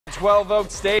12 Oak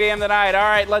Stadium tonight. All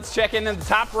right, let's check in the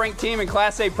top-ranked team in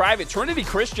Class A Private. Trinity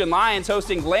Christian Lions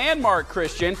hosting Landmark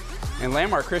Christian. And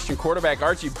Landmark Christian quarterback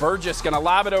Archie Burgess going to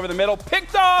lob it over the middle.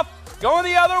 Picked off, going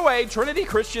the other way. Trinity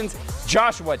Christian's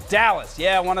Joshua Dallas.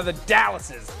 Yeah, one of the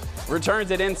Dallases. Returns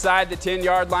it inside the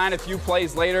 10-yard line. A few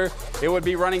plays later, it would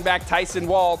be running back Tyson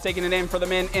Wall taking it in for the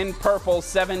men in purple.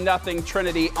 7-0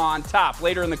 Trinity on top.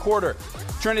 Later in the quarter,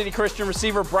 Trinity Christian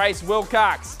receiver Bryce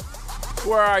Wilcox.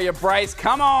 Where are you, Bryce?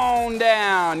 Come on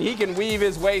down. He can weave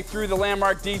his way through the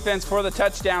Landmark defense for the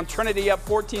touchdown. Trinity up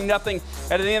 14-0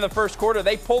 at the end of the first quarter.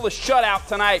 They pull the shutout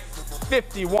tonight,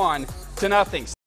 51-0.